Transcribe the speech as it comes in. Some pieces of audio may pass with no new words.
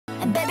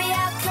And baby,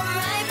 I'll come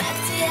right back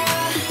to you.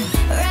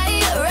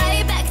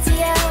 Right back to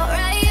you.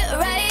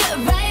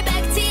 Right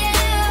back to you.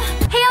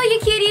 Hey all you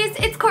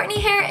cuties, it's Courtney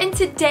here, and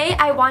today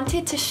I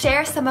wanted to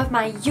share some of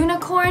my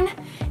unicorn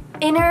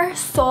inner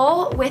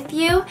soul with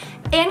you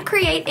and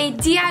create a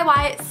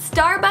DIY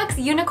Starbucks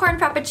Unicorn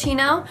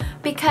Frappuccino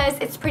because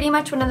it's pretty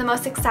much one of the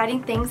most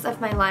exciting things of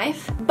my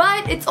life.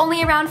 But it's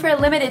only around for a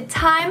limited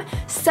time,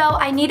 so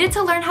I needed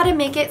to learn how to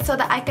make it so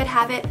that I could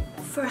have it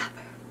forever.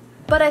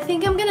 But I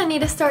think I'm gonna need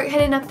to start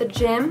hitting up the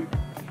gym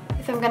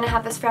if I'm gonna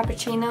have this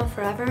Frappuccino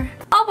forever.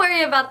 I'll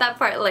worry about that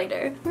part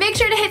later. Make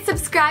sure to hit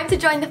subscribe to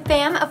join the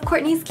fam of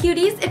Courtney's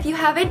Cuties if you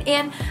haven't,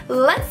 and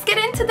let's get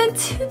into the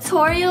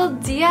tutorial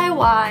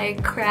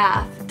DIY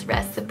craft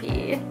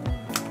recipe.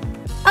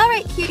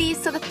 Alright cuties,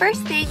 so the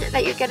first thing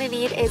that you're gonna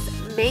need is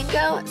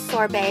mango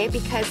sorbet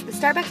because the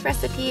Starbucks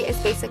recipe is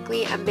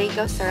basically a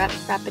mango syrup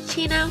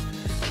Frappuccino.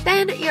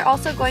 Then you're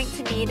also going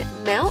to need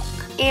milk,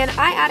 and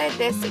I added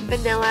this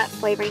vanilla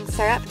flavoring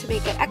syrup to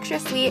make it extra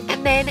sweet,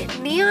 and then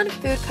neon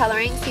food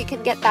coloring so you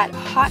can get that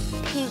hot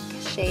pink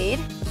shade,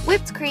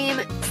 whipped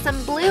cream,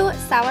 some blue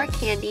sour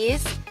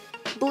candies,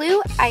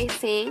 blue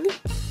icing,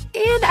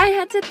 and I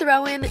had to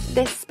throw in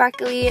this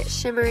sparkly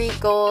shimmery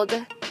gold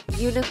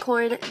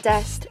unicorn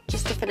dust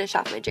just to finish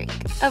off my drink,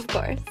 of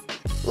course.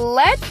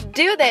 Let's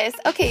do this!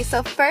 Okay,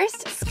 so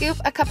first scoop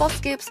a couple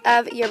scoops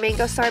of your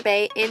mango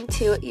sorbet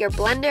into your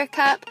blender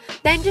cup,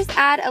 then just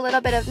add a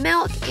little bit of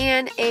milk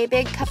and a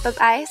big cup of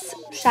ice.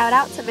 Shout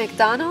out to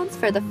McDonald's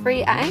for the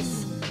free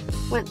ice.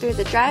 Went through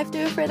the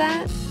drive-thru for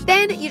that.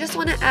 Then you just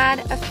want to add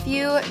a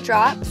few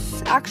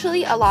drops,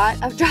 actually a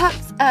lot of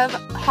drops of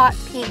hot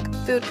pink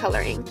food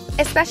coloring,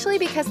 especially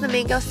because the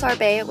mango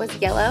sorbet was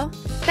yellow.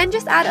 Then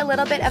just add a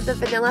little bit of the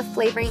vanilla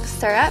flavoring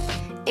syrup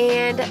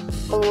and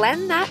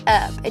blend that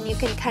up, and you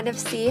can kind of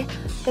see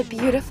the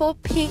beautiful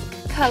pink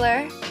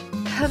color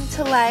come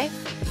to life.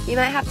 You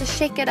might have to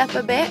shake it up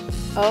a bit.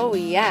 Oh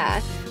yeah.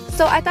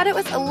 So I thought it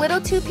was a little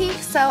too pink,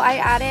 so I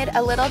added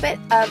a little bit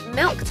of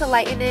milk to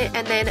lighten it,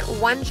 and then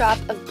 1 drop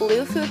of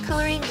blue food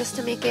coloring just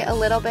to make it a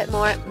little bit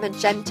more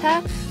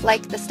magenta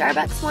like the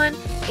Starbucks one.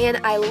 And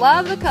I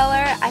love the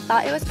color. I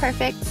thought it was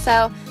perfect,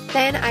 so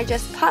then I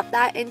just popped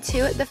that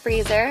into the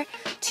freezer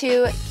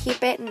to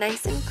keep it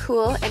nice and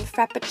cool and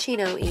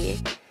frappuccino-y.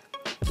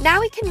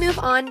 Now we can move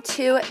on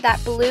to that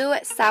blue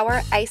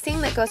sour icing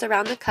that goes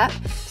around the cup.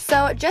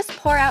 So just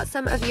pour out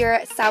some of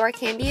your sour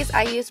candies.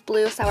 I used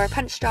blue sour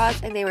punch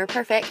straws and they were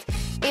perfect.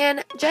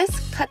 And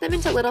just cut them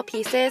into little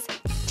pieces.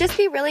 Just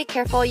be really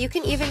careful. You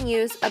can even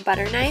use a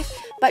butter knife,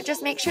 but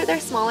just make sure they're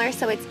smaller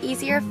so it's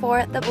easier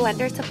for the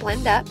blender to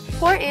blend up.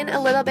 Pour in a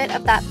little bit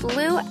of that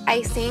blue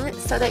icing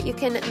so that you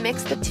can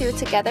mix the two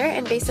together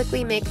and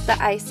basically make the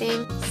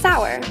icing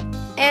sour.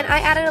 And I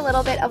added a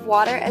little bit of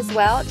water as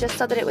well, just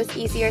so that it was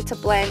easier to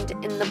blend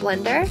in the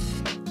blender.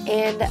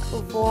 And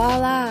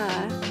voila!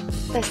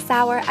 The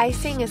sour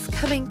icing is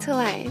coming to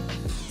life.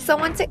 So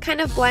once it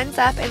kind of blends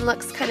up and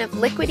looks kind of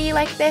liquidy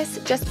like this,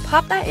 just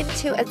pop that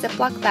into a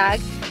Ziploc bag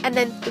and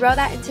then throw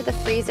that into the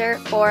freezer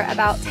for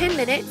about 10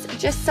 minutes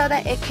just so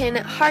that it can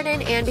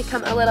harden and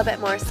become a little bit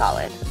more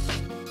solid.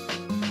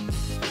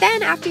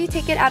 Then after you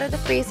take it out of the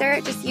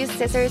freezer, just use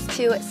scissors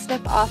to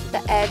snip off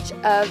the edge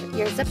of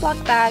your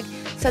Ziploc bag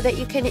so that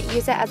you can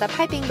use it as a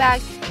piping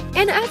bag.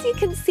 And as you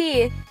can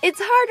see,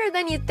 it's harder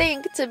than you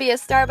think to be a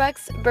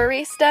Starbucks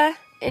barista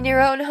in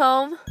your own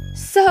home.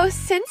 So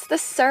since the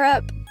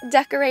syrup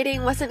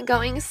decorating wasn't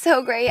going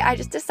so great, I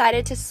just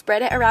decided to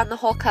spread it around the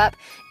whole cup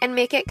and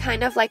make it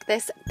kind of like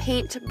this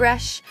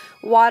paintbrush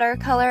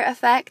watercolor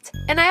effect.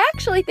 And I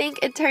actually think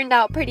it turned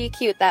out pretty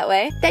cute that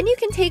way. Then you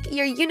can take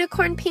your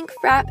unicorn pink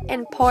frap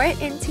and pour it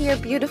into your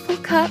beautiful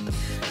cup.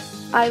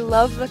 I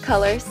love the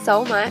color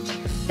so much.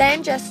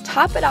 Then just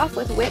top it off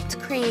with whipped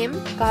cream.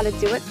 Gotta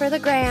do it for the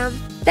gram.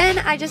 Then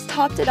I just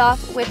topped it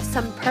off with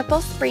some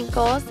purple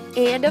sprinkles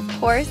and of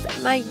course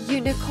my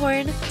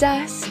unicorn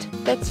dust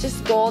that's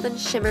just gold and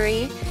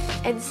shimmery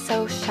and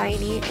so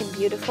shiny and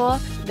beautiful.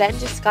 Then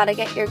just gotta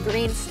get your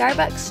green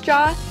Starbucks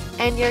straw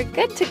and you're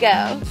good to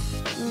go.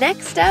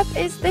 Next up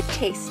is the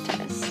taste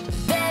test.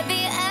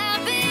 Baby,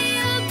 I'll be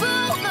your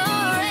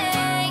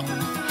boomerang.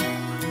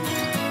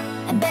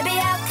 And baby,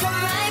 I'll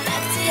come right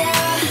back to you.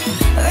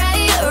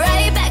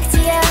 Right back to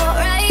you.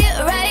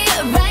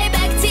 Right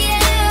back to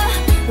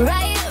you.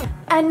 Right.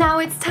 And now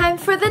it's time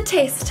for the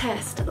taste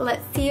test.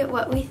 Let's see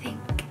what we think.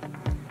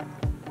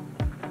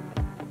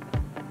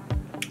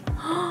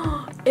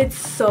 It's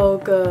so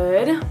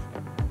good.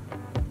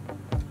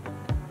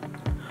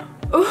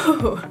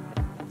 Ooh.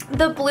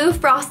 The blue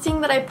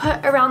frosting that I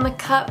put around the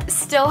cup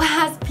still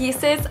has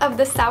pieces of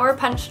the sour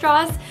punch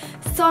straws,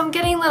 so I'm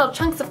getting little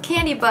chunks of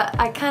candy, but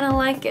I kind of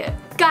like it.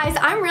 Guys,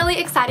 I'm really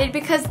excited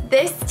because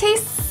this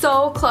tastes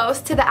so close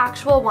to the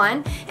actual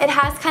one. It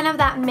has kind of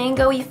that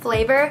mango-y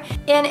flavor,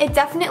 and it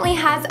definitely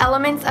has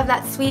elements of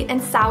that sweet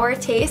and sour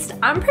taste.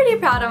 I'm pretty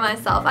proud of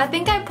myself. I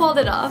think I pulled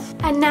it off.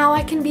 And now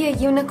I can be a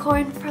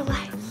unicorn for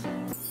life.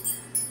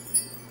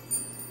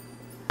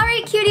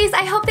 Alright cuties,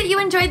 anyways, I hope that you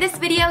enjoyed this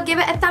video. Give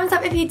it a thumbs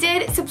up if you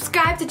did,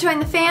 subscribe to join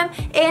the fam,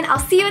 and I'll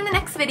see you in the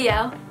next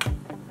video.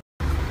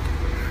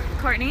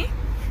 Courtney,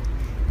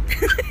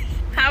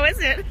 how is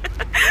it?